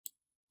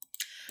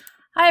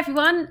Hi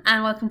everyone,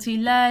 and welcome to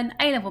Learn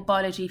A-Level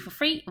Biology for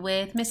Free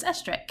with Miss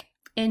Estrick.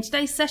 In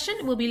today's session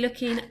we'll be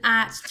looking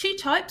at two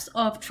types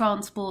of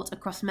transport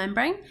across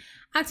membrane: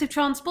 active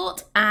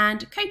transport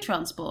and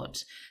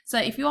co-transport. So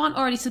if you aren't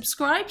already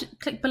subscribed,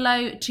 click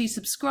below to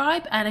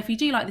subscribe, and if you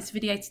do like this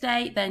video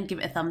today, then give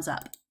it a thumbs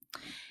up.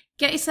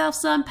 Get yourself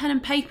some pen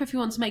and paper if you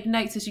want to make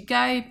notes as you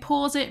go.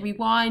 Pause it,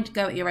 rewind,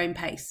 go at your own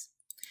pace.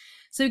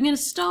 So we're going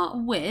to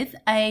start with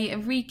a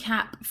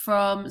recap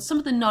from some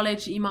of the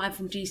knowledge that you might have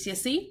from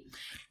GCSE,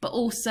 but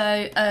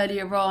also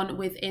earlier on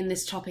within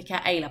this topic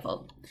at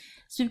A-level.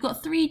 So we've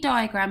got three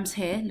diagrams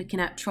here looking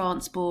at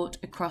transport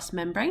across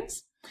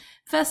membranes.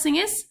 First thing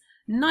is,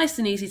 nice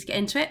and easy to get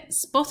into it,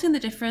 spotting the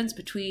difference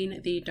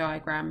between the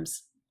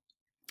diagrams.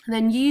 And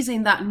then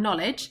using that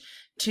knowledge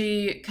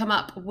to come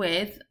up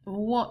with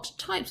what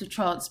types of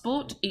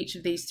transport each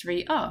of these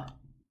three are.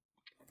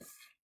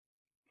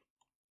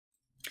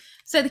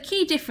 So the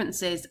key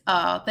differences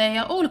are they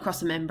are all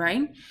across a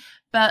membrane,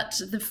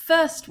 but the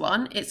first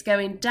one, it's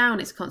going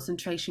down its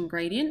concentration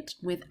gradient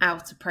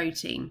without a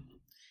protein.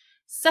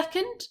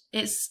 Second,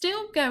 it's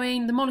still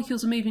going, the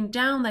molecules are moving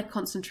down their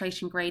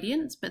concentration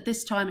gradient, but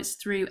this time it's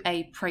through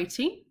a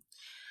protein.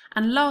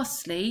 And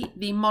lastly,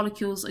 the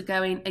molecules are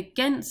going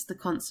against the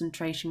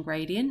concentration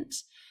gradient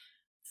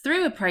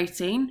through a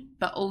protein,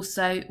 but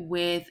also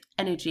with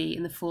energy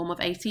in the form of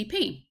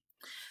ATP.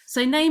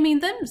 So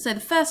naming them, so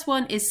the first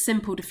one is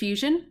simple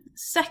diffusion,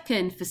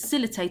 second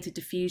facilitated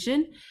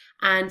diffusion,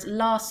 and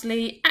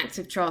lastly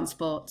active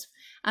transport.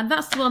 And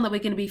that's the one that we're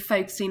going to be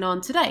focusing on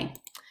today.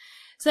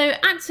 So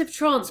active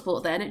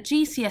transport then, at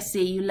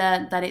GCSE you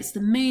learned that it's the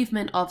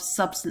movement of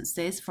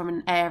substances from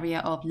an area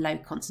of low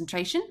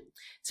concentration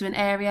to an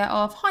area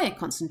of higher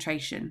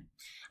concentration.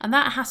 And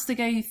that has to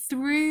go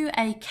through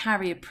a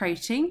carrier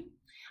protein.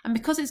 And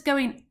because it's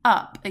going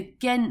up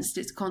against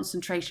its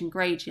concentration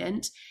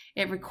gradient,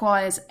 it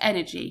requires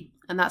energy,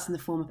 and that's in the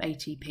form of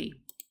ATP.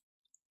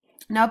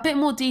 Now, a bit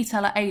more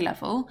detail at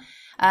A-level.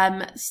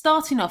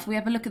 Starting off, we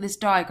have a look at this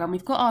diagram.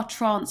 We've got our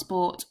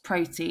transport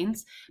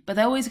proteins, but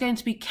they're always going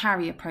to be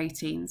carrier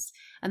proteins.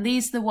 And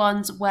these are the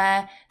ones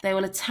where they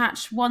will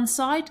attach one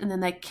side and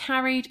then they're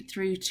carried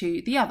through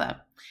to the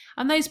other.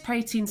 And those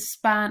proteins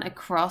span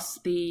across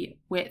the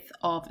width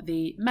of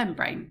the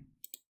membrane.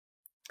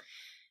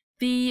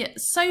 The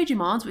sodium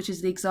ions, which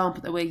is the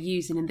example that we're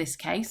using in this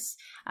case,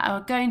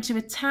 are going to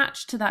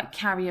attach to that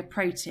carrier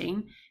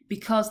protein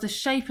because the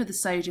shape of the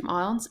sodium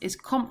ions is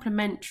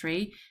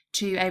complementary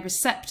to a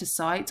receptor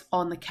site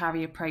on the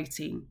carrier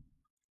protein.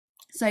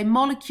 So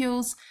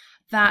molecules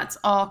that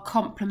are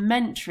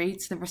complementary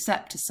to the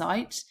receptor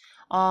site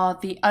are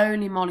the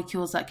only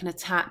molecules that can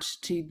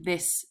attach to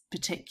this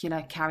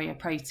particular carrier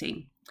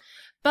protein.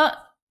 But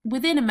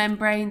within a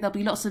membrane, there'll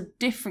be lots of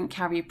different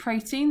carrier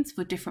proteins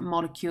for different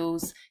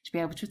molecules to be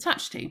able to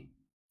attach to.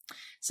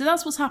 So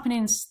that's what's happening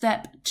in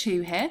step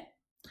 2 here.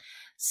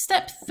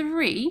 Step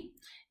 3,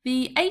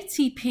 the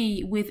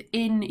ATP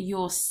within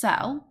your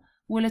cell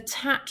will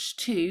attach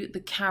to the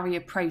carrier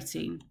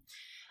protein.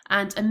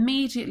 And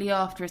immediately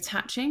after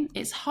attaching,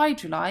 it's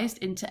hydrolyzed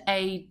into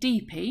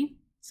ADP,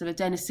 so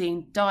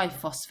adenosine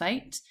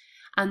diphosphate,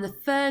 and the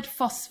third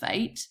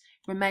phosphate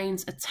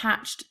remains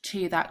attached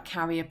to that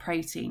carrier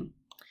protein.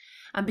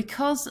 And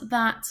because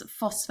that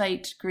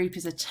phosphate group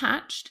is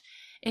attached,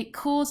 it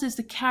causes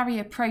the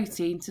carrier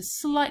protein to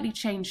slightly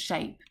change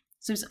shape.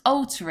 So it's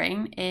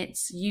altering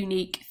its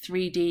unique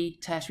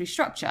 3D tertiary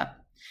structure.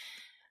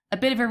 A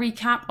bit of a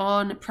recap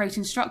on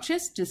protein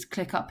structures, just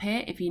click up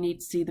here if you need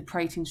to see the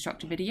protein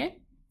structure video.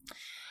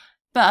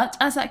 But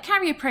as that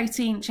carrier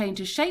protein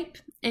changes shape,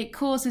 it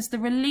causes the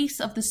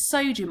release of the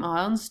sodium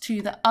ions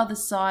to the other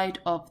side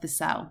of the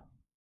cell.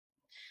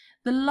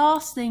 The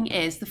last thing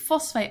is the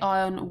phosphate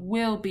ion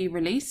will be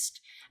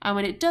released, and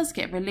when it does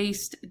get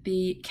released,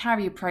 the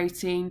carrier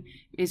protein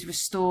is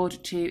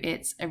restored to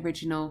its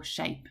original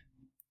shape.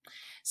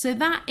 So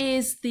that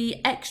is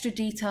the extra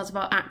details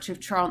about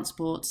active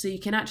transport, so you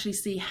can actually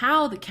see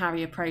how the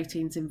carrier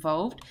protein's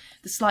involved,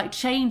 the slight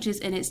changes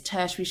in its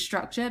tertiary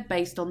structure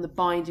based on the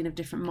binding of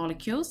different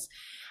molecules,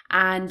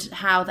 and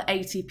how the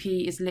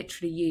ATP is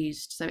literally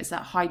used. So it's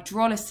that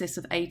hydrolysis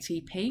of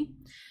ATP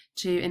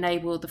to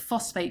enable the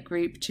phosphate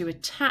group to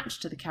attach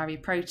to the carrier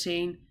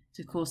protein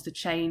to cause the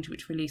change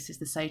which releases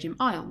the sodium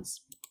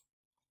ions.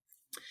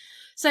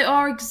 So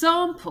our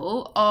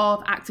example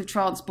of active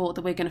transport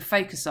that we're going to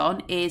focus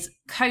on is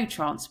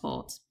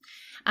co-transport.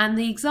 And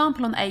the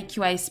example on the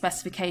AQA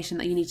specification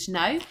that you need to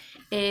know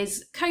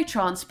is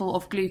co-transport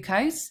of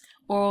glucose,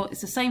 or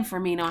it's the same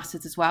for amino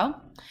acids as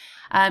well.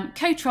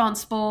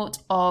 Co-transport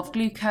of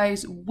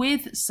glucose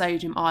with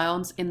sodium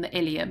ions in the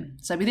ileum,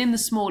 so within the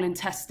small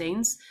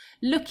intestines,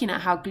 looking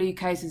at how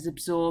glucose is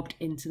absorbed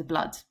into the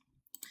blood.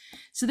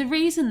 So the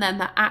reason then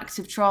that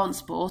active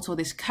transport or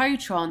this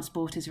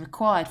co-transport is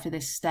required for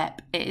this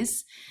step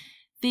is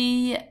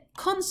the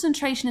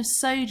concentration of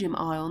sodium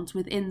ions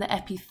within the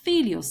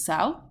epithelial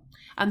cell,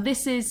 and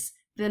this is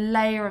the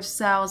layer of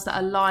cells that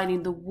are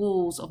lining the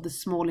walls of the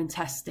small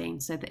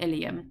intestine, so the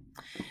ileum.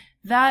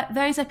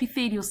 those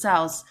epithelial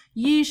cells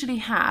usually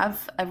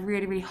have a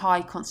really, really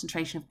high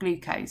concentration of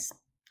glucose.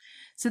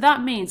 So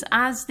that means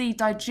as the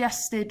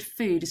digested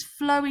food is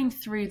flowing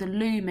through the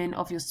lumen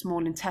of your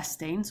small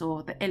intestines,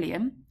 or the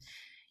ileum,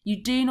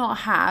 you do not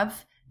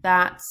have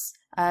that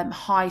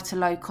high to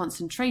low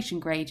concentration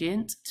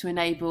gradient to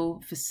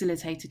enable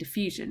facilitated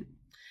diffusion.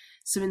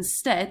 So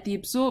instead, the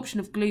absorption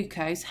of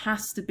glucose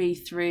has to be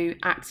through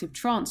active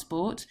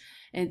transport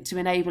to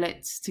enable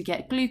it to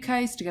get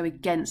glucose to go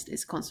against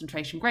its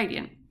concentration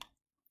gradient.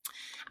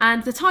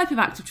 And the type of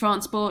active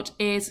transport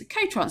is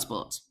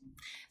co-transport.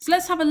 So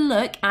let's have a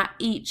look at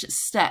each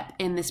step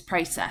in this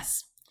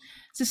process.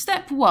 So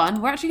step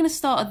one, we're actually going to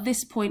start at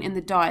this point in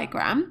the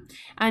diagram,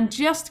 and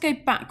just to go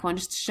back one,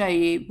 just to show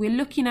you, we're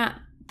looking at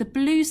the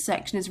blue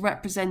section is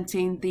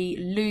representing the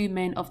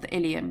lumen of the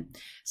ileum.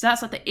 So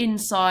that's like the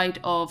inside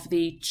of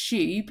the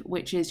tube,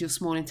 which is your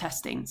small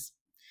intestines.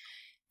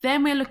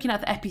 Then we're looking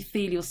at the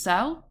epithelial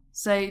cell.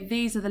 So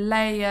these are the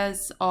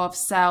layers of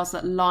cells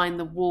that line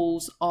the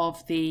walls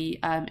of the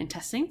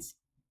intestines.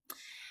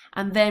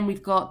 And then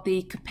we've got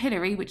the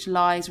capillary, which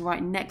lies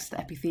right next to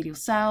the epithelial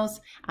cells,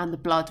 and the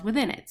blood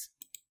within it.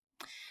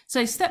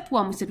 So step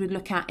one we said we'd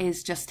look at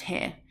is just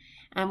here.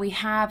 And we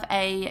have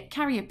a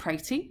carrier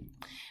protein,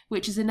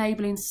 which is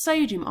enabling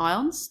sodium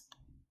ions,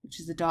 which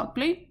is the dark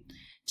blue,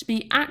 to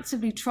be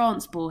actively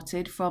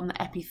transported from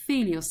the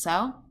epithelial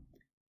cell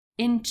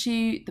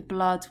into the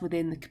blood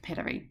within the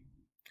capillary.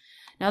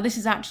 Now this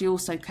is actually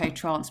also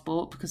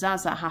co-transport, because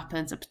as that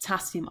happens, a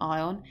potassium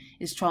ion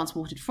is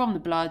transported from the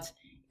blood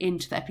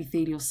into the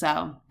epithelial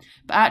cell.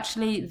 But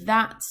actually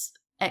that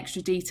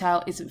extra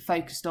detail isn't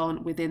focused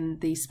on within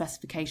the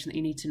specification that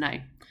you need to know.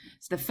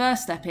 So the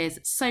first step is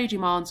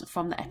sodium ions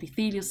from the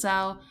epithelial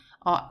cell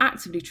are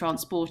actively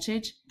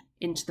transported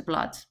into the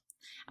blood.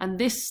 And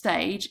this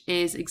stage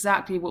is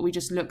exactly what we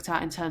just looked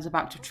at in terms of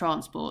active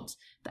transport.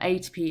 The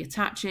ATP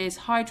attaches,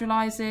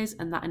 hydrolyzes,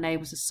 and that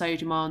enables the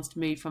sodium ions to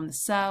move from the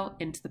cell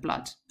into the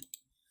blood.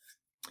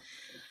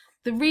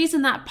 The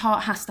reason that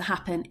part has to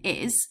happen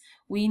is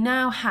we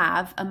now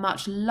have a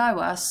much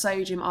lower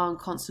sodium ion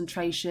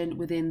concentration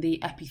within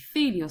the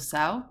epithelial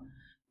cell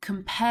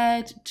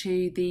compared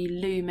to the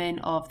lumen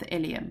of the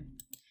ileum.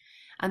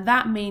 And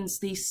that means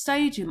the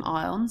sodium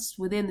ions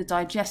within the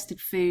digested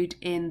food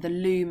in the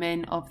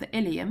lumen of the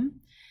ileum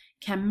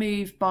can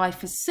move by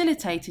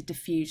facilitated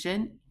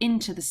diffusion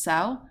into the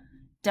cell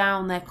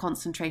down their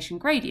concentration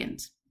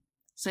gradient.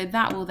 So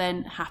that will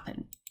then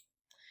happen.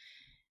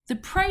 The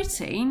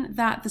protein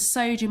that the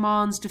sodium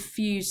ions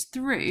diffuse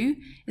through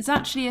is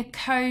actually a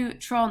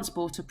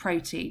co-transporter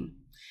protein.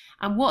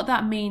 And what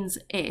that means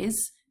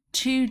is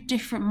two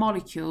different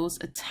molecules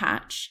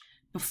attach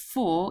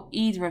before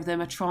either of them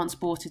are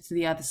transported to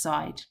the other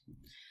side.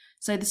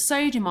 So the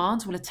sodium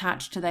ions will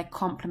attach to their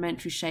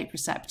complementary shape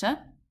receptor.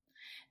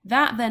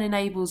 That then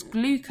enables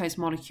glucose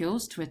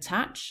molecules to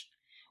attach.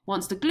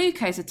 Once the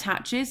glucose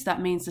attaches,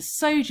 that means the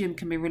sodium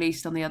can be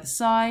released on the other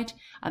side,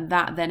 and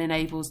that then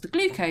enables the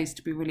glucose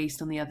to be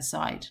released on the other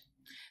side.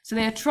 So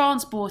they are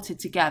transported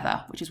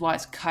together, which is why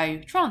it's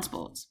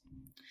co-transport.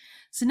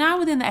 So now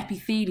within the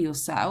epithelial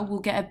cell, we'll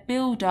get a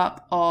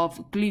build-up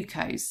of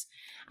glucose.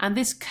 And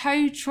this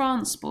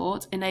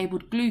co-transport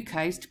enabled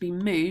glucose to be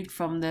moved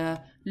from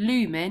the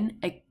lumen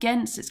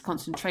against its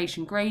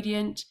concentration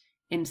gradient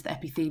into the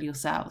epithelial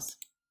cells.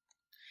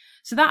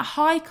 So that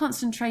high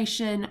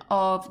concentration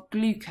of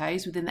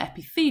glucose within the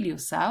epithelial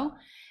cell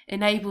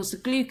enables the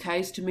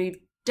glucose to move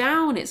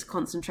down its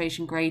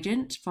concentration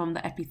gradient from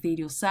the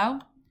epithelial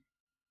cell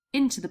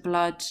into the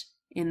blood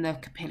in the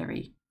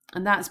capillary.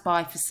 And that's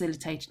by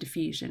facilitated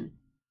diffusion.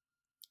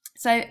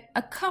 So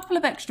a couple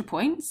of extra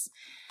points.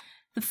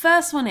 The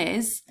first one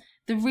is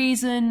the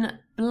reason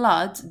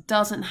blood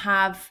doesn't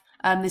have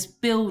this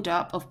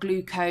build-up of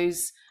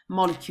glucose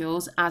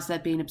molecules as they're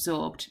being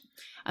absorbed.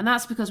 And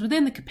that's because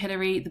within the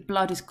capillary, the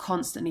blood is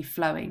constantly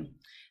flowing.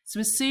 So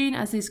as soon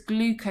as this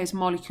glucose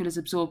molecule is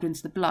absorbed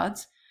into the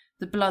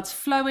blood's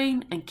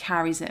flowing and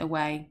carries it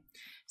away.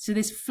 So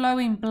this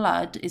flowing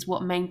blood is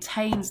what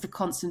maintains the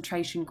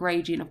concentration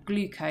gradient of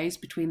glucose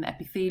between the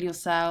epithelial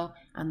cell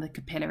and the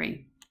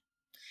capillary.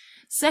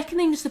 Second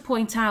thing just to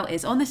point out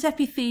is on this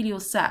epithelial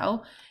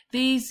cell,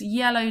 these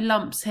yellow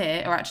lumps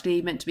here are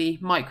actually meant to be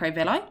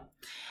microvilli,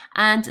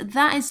 and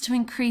that is to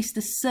increase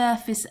the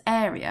surface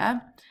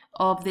area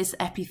of this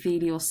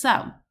epithelial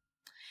cell.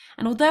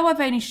 And although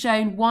I've only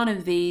shown one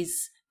of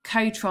these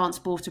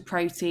co-transporter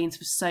proteins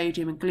for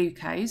sodium and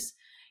glucose,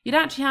 you'd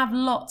actually have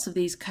lots of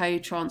these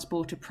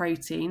co-transporter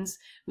proteins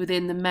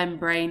within the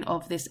membrane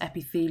of this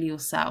epithelial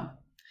cell.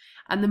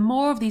 And the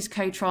more of these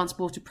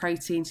co-transporter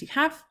proteins you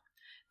have,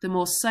 the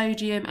more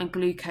sodium and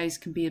glucose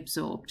can be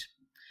absorbed.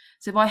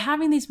 So by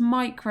having these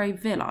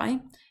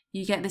microvilli,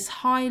 you get this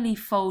highly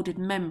folded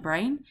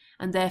membrane,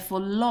 and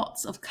therefore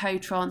lots of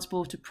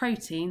co-transporter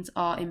proteins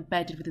are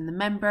embedded within the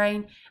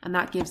membrane, and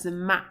that gives the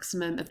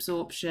maximum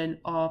absorption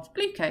of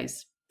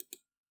glucose.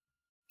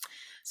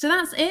 So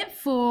that's it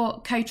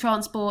for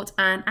co-transport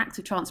and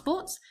active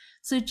transport.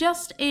 So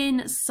just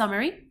in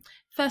summary,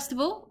 First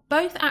of all,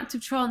 both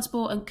active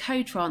transport and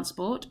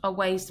co-transport are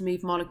ways to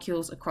move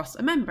molecules across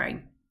a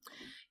membrane.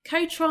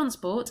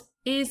 Co-transport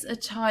is a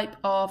type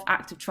of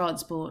active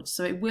transport,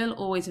 so it will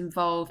always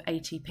involve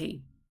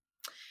ATP.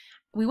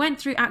 We went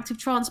through active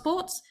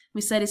transport.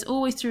 We said it's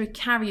always through a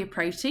carrier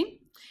protein,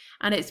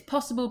 and it's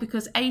possible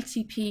because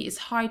ATP is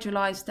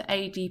hydrolyzed to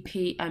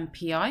ADP and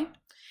PI,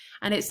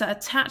 and it's the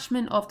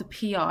attachment of the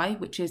PI,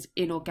 which is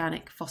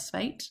inorganic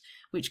phosphate,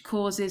 which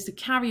causes the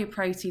carrier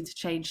protein to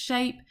change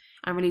shape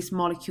and release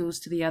molecules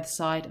to the other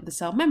side of the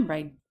cell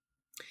membrane.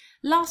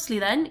 Lastly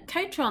then,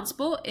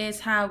 co-transport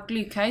is how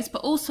glucose,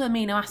 but also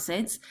amino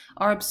acids,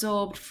 are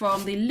absorbed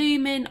from the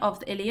lumen of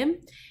the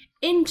ileum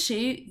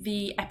into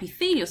the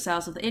epithelial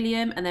cells of the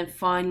ileum and then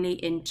finally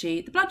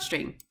into the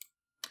bloodstream.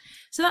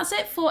 So that's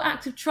it for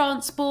active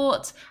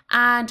transport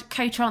and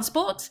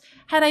co-transport.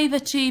 Head over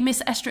to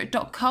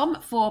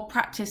missestrick.com for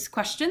practice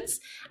questions.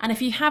 And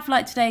if you have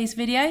liked today's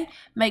video,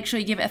 make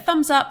sure you give it a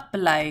thumbs up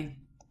below.